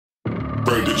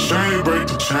Break the chain, break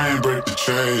the chain, break the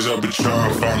chains. I've been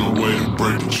trying to find a way to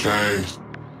break the chains.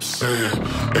 Saying,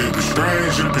 it be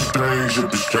strange, it be strange,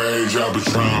 it be strange. I've been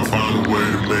trying to find a way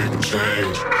to make a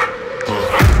change.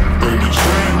 Break the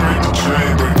chain, break the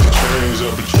chain, break the chains.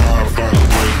 I've been trying to find a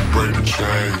way to break the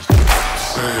chains.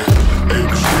 Saying, it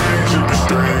be strange, it be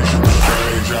strange, it be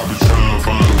strange. I've been trying to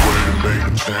find a way to make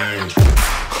a change.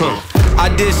 I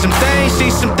did some things,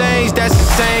 see some things that's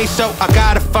insane, so I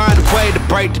gotta find a way to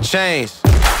break the chains.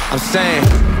 I'm saying,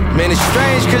 man, it's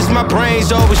strange cause my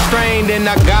brain's overstrained and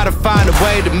I gotta find a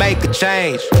way to make a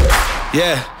change.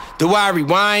 Yeah, do I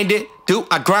rewind it? Do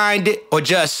I grind it? Or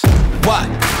just, what?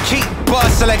 Keep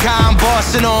bustin' like how I'm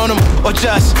bossing on them? Or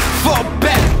just fall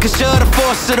back cause should've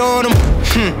forced it on them?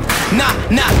 Nah,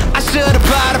 I should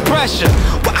apply the pressure.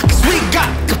 Why? Cause we got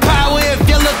the power if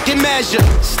you look and measure.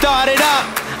 Start it up,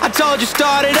 I told you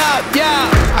start it up, yeah.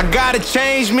 I gotta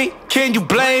change me, can you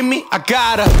blame me? I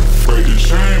gotta break the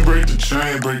chain, break the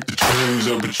chain, break the chains.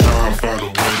 I've been trying to find a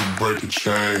way to break the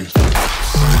chains.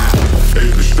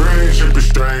 It be strange, it be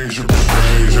strange, it be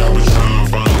strange. I've been trying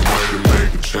to find a way to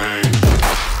make a change.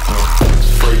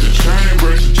 Break the chain,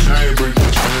 break the chain, break the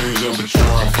chains. I've been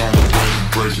trying to find a way to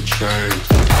break the chains.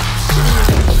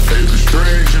 It be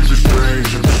strange, it be strange,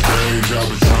 it be strange. I've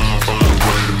been trying to find a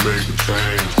way to make a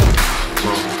change.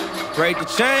 break the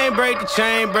chain, break the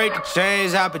chain, break the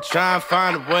chains. I've been trying to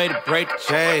find a way to break the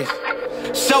chains.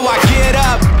 So I get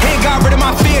up, ain't got rid of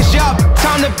my fears, yup.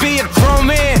 Time to be a grown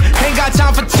man, ain't got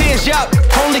time for tears, yup.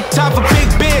 Only time for big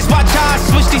biz, watch how I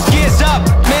switch these gears up.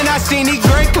 Man, I seen these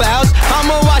gray clouds,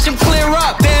 I'ma watch them clear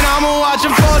up. Then I'ma watch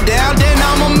them fall down, then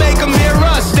I'ma make them hear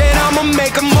us. Then I'ma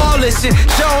make them all listen,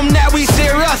 show them that we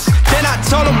serious. Then I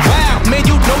told them, wow, man,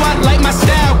 you know I like my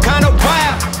style, kinda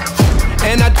wild.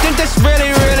 And I think that's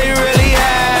really, really, really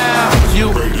how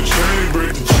you break the chain,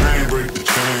 break the chain, break the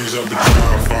chains. I've been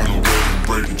trying to find a way to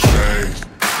break the chains.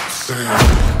 Saying,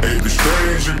 it be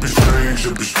strange, it be strange,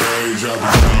 it be strange. I've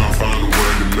been trying to find a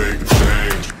way to make a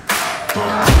change.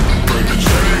 Break the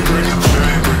chain, break the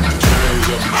chain, break the chains.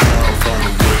 I've been trying to find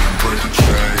a way to break the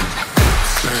chains.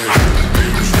 Saying, it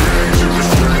be strange, it be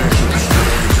strange, it be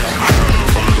strange. I've been trying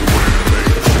to find a way to make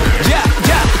a change.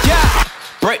 Yeah.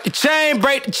 Break the chain,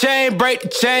 break the chain, break the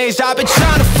chains. I've been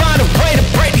trying to find a way to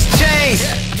break these chains.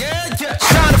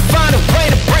 Trying to find a way